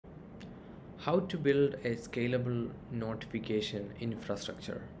How to build a scalable notification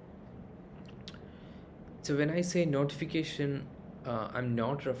infrastructure. So when I say notification, I'm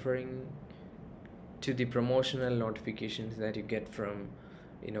not referring to the promotional notifications that you get from,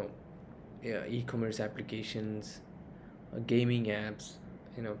 you know, e-commerce applications, gaming apps,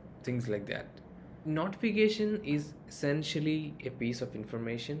 things like that. Notification is essentially a piece of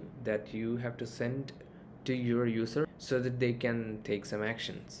information that you have to send to your user so that they can take some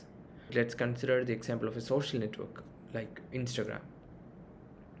actions. Let's consider the example of a social network like Instagram.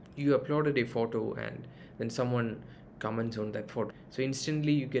 You uploaded a photo and then someone comments on that photo. So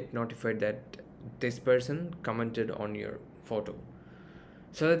instantly you get notified that this person commented on your photo.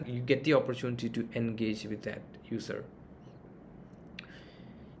 So that you get the opportunity to engage with that user.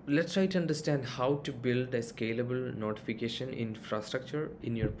 Let's try to understand how to build a scalable notification infrastructure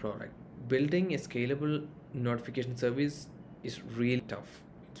in your product. Building a scalable notification service is really tough.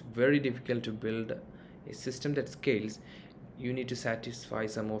 It's very difficult to build a system that scales. You need to satisfy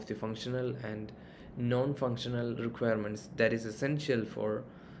some of the functional and non-functional requirements that is essential for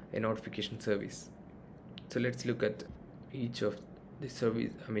a notification service. So let's look at each of the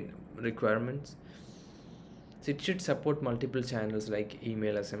service requirements. So it should support multiple channels like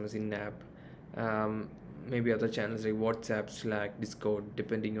email, SMS, in-app, maybe other channels like WhatsApp, Slack, Discord,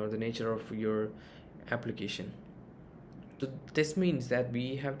 depending on the nature of your application. So this means that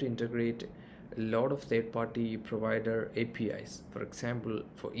we have to integrate a lot of third-party provider APIs. For example,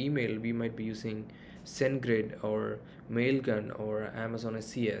 for email, we might be using SendGrid or Mailgun or Amazon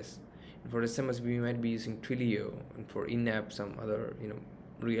SCS. For SMS, we might be using Twilio, and for in-app, some other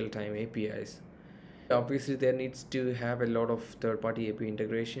real-time APIs. Obviously, there needs to have a lot of third-party API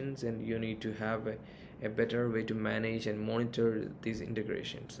integrations, and you need to have a better way to manage and monitor these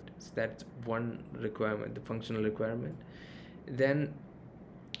integrations. So that's one requirement, the functional requirement. Then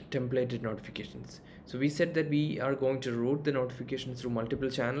templated notifications. So we said that we are going to route the notifications through multiple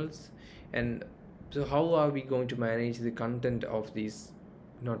channels, and so how are we going to manage the content of these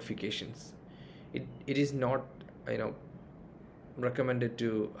notifications? It is not recommended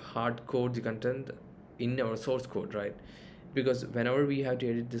to hard code the content in our source code, right? Because whenever we have to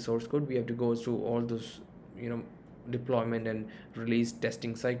edit the source code, we have to go through all those deployment and release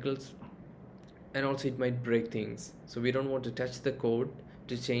testing cycles, and also it might break things. So we don't want to touch the code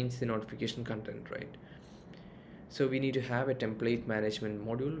to change the notification content, right? So we need to have a template management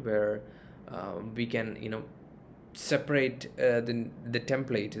module where we can separate the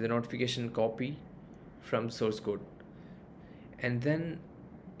template, the notification copy, from source code. And then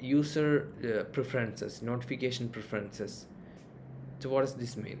user preferences, notification preferences. So what does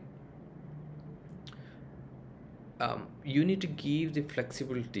this mean? You need to give the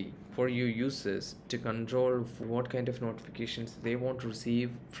flexibility for your users to control what kind of notifications they want to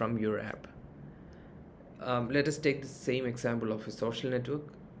receive from your app. Let us take the same example of a social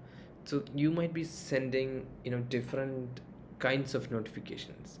network. So you might be sending different kinds of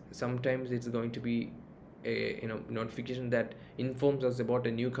notifications. Sometimes it's going to be a notification that informs us about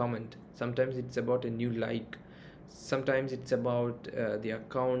a new comment. Sometimes it's about a new like. Sometimes it's about the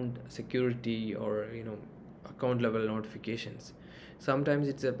account security or account level notifications. Sometimes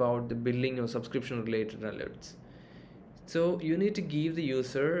it's about the billing or subscription related alerts. So you need to give the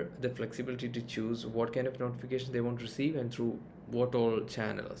user the flexibility to choose what kind of notification they want to receive and through what all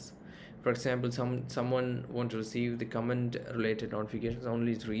channels. For example, someone want to receive the comment related notifications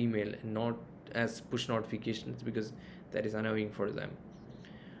only through email and not as push notifications, because that is annoying for them.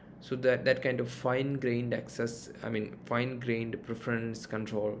 So that kind of fine-grained fine-grained preference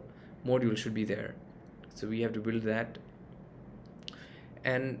control module should be there. So we have to build that.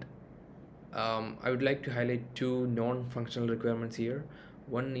 And I would like to highlight two non-functional requirements here.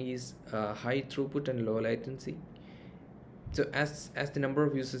 One is high throughput and low latency. So as the number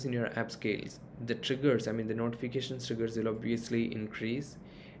of users in your app scales, the triggers, the notifications triggers will obviously increase,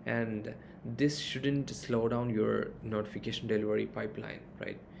 and this shouldn't slow down your notification delivery pipeline,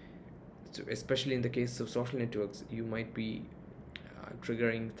 right? So especially in the case of social networks, you might be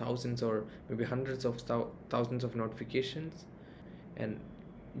triggering thousands or maybe hundreds of thousands of notifications, and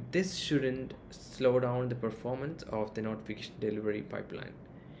this shouldn't slow down the performance of the notification delivery pipeline.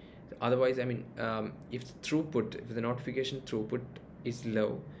 Otherwise, if the notification throughput is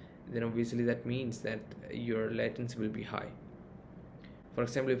low, then obviously that means that your latency will be high. For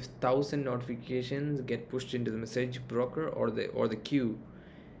example, if 1,000 notifications get pushed into the message broker or the queue,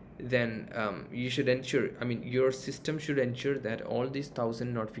 then you should ensure, your system should ensure that all these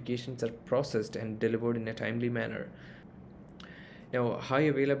 1,000 notifications are processed and delivered in a timely manner. Now, high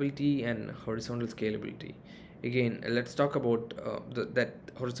availability and horizontal scalability. Again, let's talk about that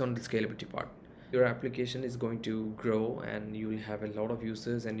horizontal scalability part. Your application is going to grow and you will have a lot of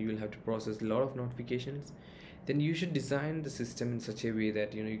users and you will have to process a lot of notifications. Then you should design the system in such a way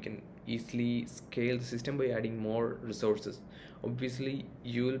that you can easily scale the system by adding more resources. Obviously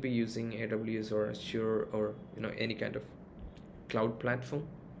you will be using AWS or Azure or any kind of cloud platform.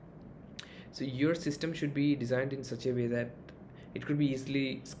 So your system should be designed in such a way that it could be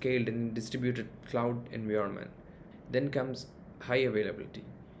easily scaled in a distributed cloud environment. Then comes high availability.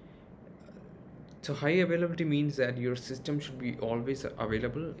 So high availability means that your system should be always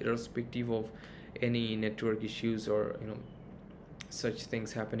available irrespective of any network issues or such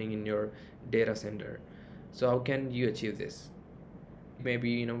things happening in your data center. So how can you achieve this?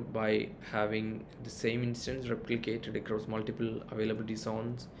 Maybe by having the same instance replicated across multiple availability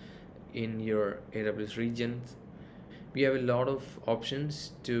zones in your AWS regions. We have a lot of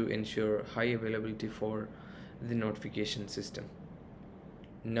options to ensure high availability for the notification system.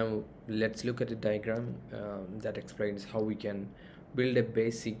 Now let's look at a diagram that explains how we can build a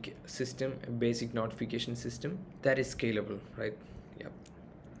basic system, a basic notification system that is scalable, right? Yep.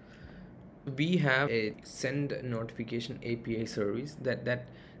 We have a send notification API service that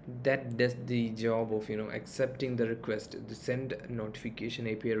does the job of accepting the request, the send notification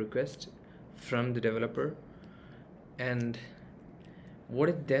API request from the developer. And what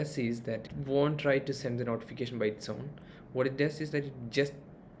it does is that it won't try to send the notification by its own. What it does is that it just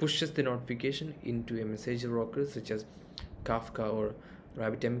pushes the notification into a messenger broker such as Kafka or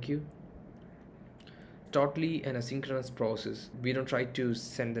RabbitMQ. Totally an asynchronous process. We don't try to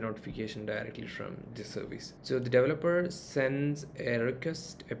send the notification directly from this service. So the developer sends a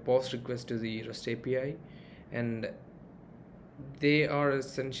request, a post request to the REST API, and they are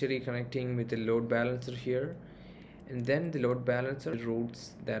essentially connecting with the load balancer here, and then the load balancer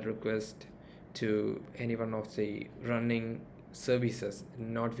routes that request to any one of the running services,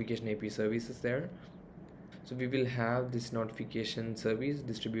 notification API services there. So we will have this notification service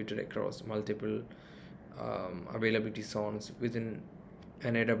distributed across multiple availability zones within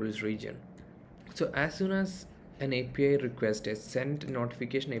an AWS region. So as soon as an API request, a sent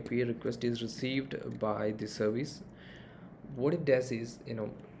notification API request is received by the service, what it does is it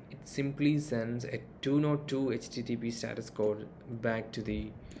simply sends a 202 HTTP status code back to the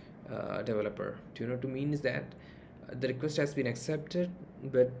developer. 202 means that the request has been accepted,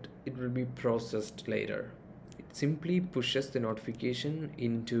 but it will be processed later. It simply pushes the notification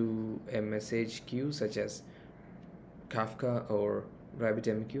into a message queue such as Kafka or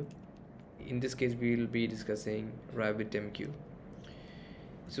RabbitMQ. In this case, we will be discussing RabbitMQ.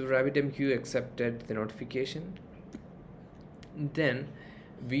 So RabbitMQ accepted the notification. Then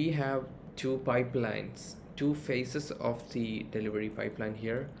we have two pipelines, two phases of the delivery pipeline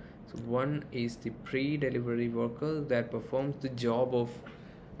here. So one is the pre-delivery worker that performs the job of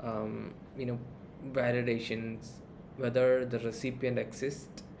validations, whether the recipient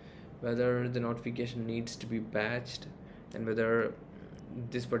exists, whether the notification needs to be batched, and whether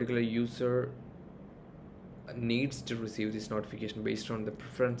this particular user needs to receive this notification based on the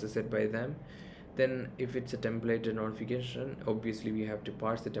preferences set by them. Then if it's a templated notification, obviously we have to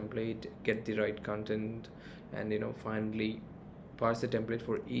parse the template, get the right content, and finally parse the template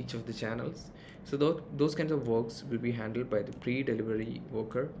for each of the channels. So those kinds of works will be handled by the pre-delivery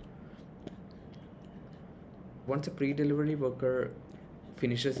worker. Once a pre-delivery worker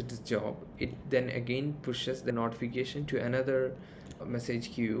finishes its job, it then again pushes the notification to another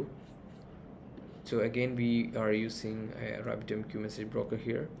message queue. So again we are using a RabbitMQ message broker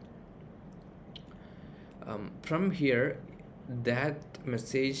here. From here, that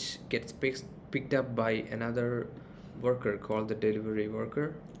message gets picked up by another worker called the delivery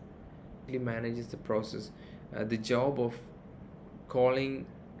worker. It manages the process, the job of calling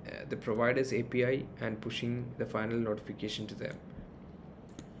the provider's API and pushing the final notification to them.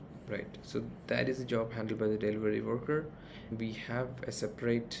 Right, so that is the job handled by the delivery worker. We have a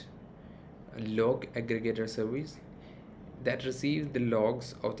separate log aggregator service that receives the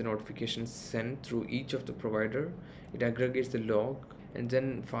logs of the notifications sent through each of the provider. It aggregates the log, and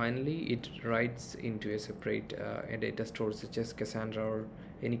then finally it writes into a separate a data store such as Cassandra or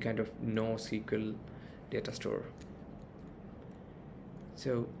any kind of NoSQL data store.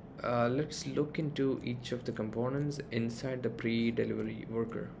 So let's look into each of the components inside the pre-delivery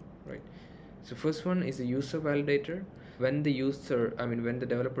worker, right? So first one is a user validator. When the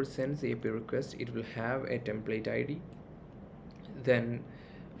developer sends the API request, it will have a template ID, then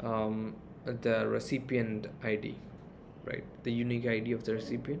the recipient ID, right, the unique ID of the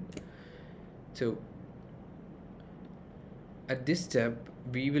recipient. So At this step,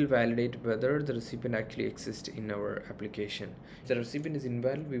 we will validate whether the recipient actually exists in our application. If the recipient is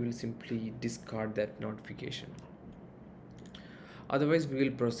invalid, we will simply discard that notification. Otherwise, we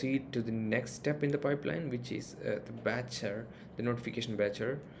will proceed to the next step in the pipeline, which is the batcher, the notification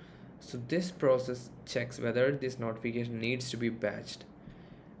batcher. So this process checks whether this notification needs to be batched.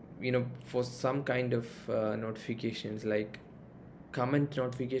 For some kind of notifications like comment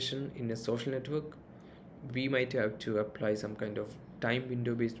notification in a social network, we might have to apply some kind of time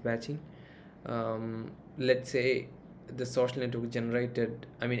window based batching. Let's say the social network generated,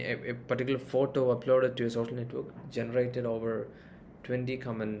 a particular photo uploaded to a social network generated over 20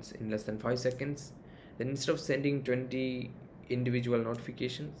 comments in less than 5 seconds. Then instead of sending 20 individual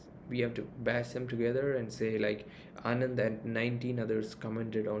notifications, we have to batch them together and say like Anand and 19 others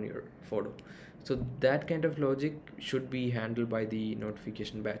commented on your photo. So that kind of logic should be handled by the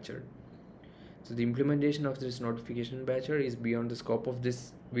notification batcher. So the implementation of this notification batcher is beyond the scope of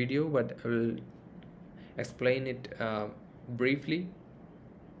this video, but I will explain it briefly.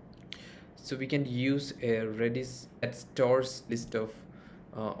 So we can use a Redis that stores list of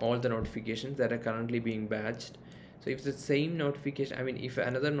all the notifications that are currently being batched. So if the same notification, if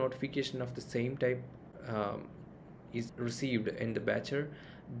another notification of the same type is received in the batcher,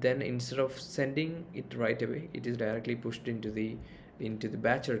 then instead of sending it right away, it is directly pushed into the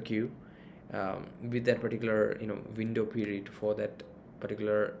batcher queue with that particular window period for that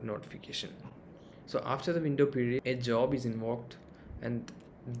particular notification. So after the window period, a job is invoked, and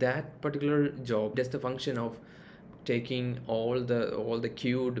that particular job does the function of taking all the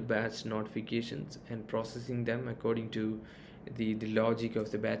queued batch notifications and processing them according to the logic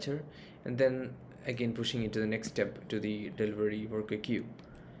of the batcher, and then again pushing it to the next step, to the delivery worker queue.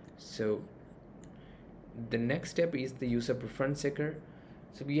 So the next step is the user preference checker.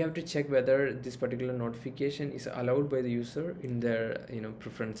 So we have to check whether this particular notification is allowed by the user in their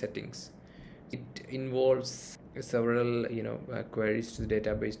preference settings. It involves several queries to the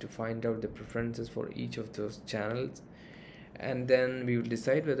database to find out the preferences for each of those channels, and then we will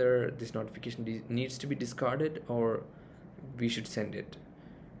decide whether this notification needs to be discarded or we should send it.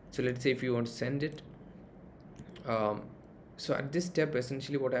 So let's say if you want to send it, so at this step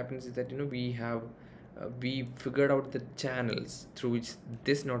essentially what happens is that we figured out the channels through which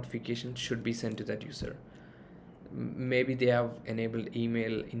this notification should be sent to that user. Maybe they have enabled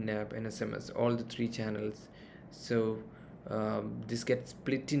email, in-app, and SMS, all the 3 channels. So this gets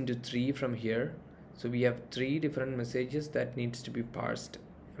split into 3 from here. So we have 3 different messages that needs to be parsed,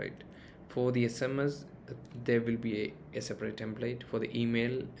 right? For the SMS, there will be a separate template. For the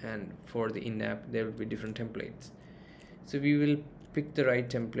email and for the in-app, there will be different templates. So we will pick the right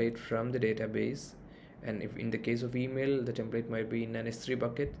template from the database, and if in the case of email, the template might be in an S3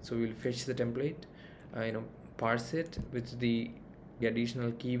 bucket. So we will fetch the template, parse it with the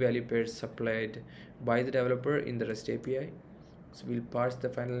additional key value pairs supplied by the developer in the REST API. So we'll parse the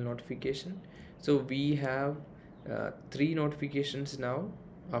final notification. So we have 3 notifications now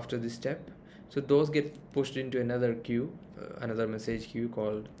after this step. So those get pushed into another queue, another message queue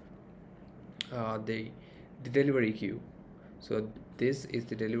called the delivery queue. So this is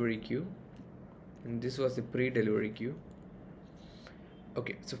the delivery queue, and this was the pre-delivery queue.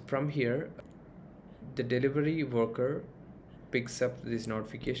 Okay, so from here the delivery worker picks up this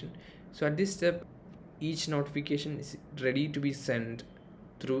notification. So at this step, each notification is ready to be sent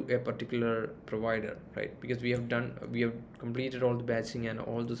through a particular provider, right? Because we have completed all the batching and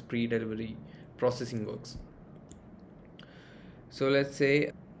all those pre-delivery processing works. So let's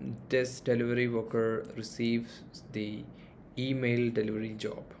say this delivery worker receives the email delivery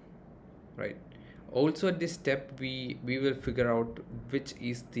job, right? Also at this step, we will figure out which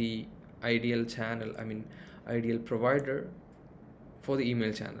is the ideal channel, ideal provider for the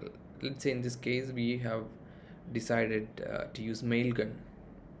email channel. Let's say in this case we have decided to use Mailgun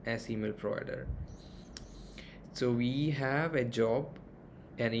as email provider. So we have a job,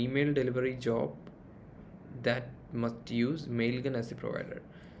 an email delivery job, that must use Mailgun as the provider.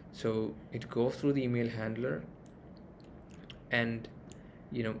 So it goes through the email handler, and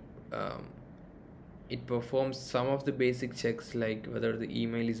it performs some of the basic checks like whether the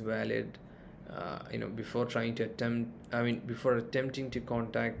email is valid. Before attempting to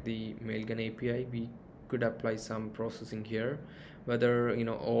contact the Mailgun API, we could apply some processing here, whether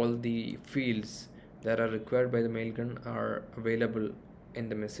all the fields that are required by the Mailgun are available in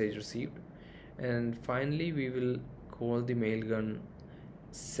the message received. And finally we will call the Mailgun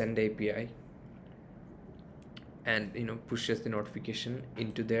send API, and pushes the notification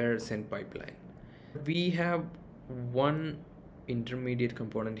into their send pipeline. We have one intermediate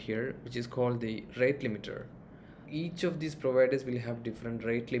component here which is called the rate limiter. each of these providers will have different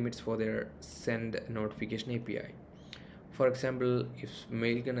rate limits for their send notification API. For example, if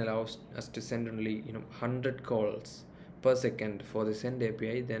Mailgun allows us to send only 100 calls per second for the send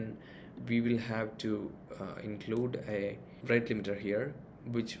API, then we will have to include a rate limiter here,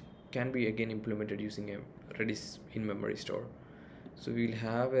 which can be again implemented using a Redis in-memory store. So we will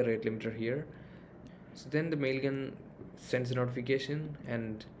have a rate limiter here. So then the Mailgun sends a notification,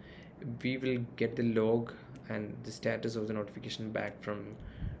 and we will get the log and the status of the notification back from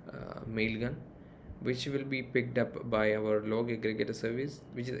Mailgun, which will be picked up by our log aggregator service,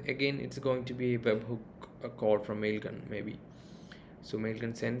 which is again, it's going to be a webhook call from Mailgun maybe. So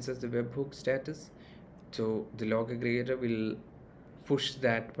Mailgun sends us the webhook status, so the log aggregator will push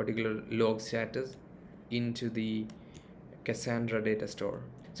that particular log status into the Cassandra data store.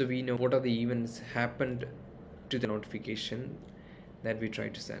 So we know what are the events happened to the notification that we try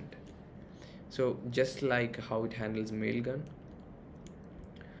to send. So just like how it handles Mailgun,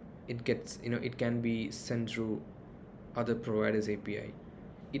 it gets, it can be sent through other providers API.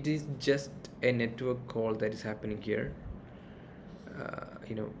 It is just a network call that is happening here.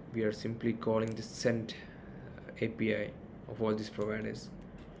 We are simply calling the send API of all these providers.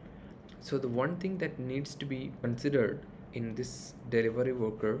 So the one thing that needs to be considered in this delivery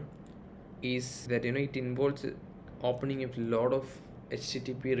worker is that it involves opening a lot of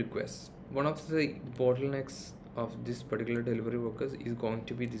HTTP requests. One of the bottlenecks of this particular delivery workers is going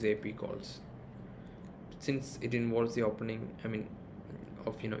to be these API calls, since it involves the opening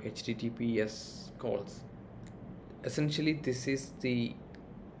of HTTPS calls. Essentially, this is the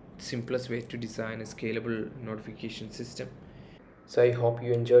simplest way to design a scalable notification system. So I hope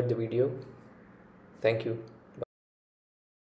you enjoyed the video. Thank you.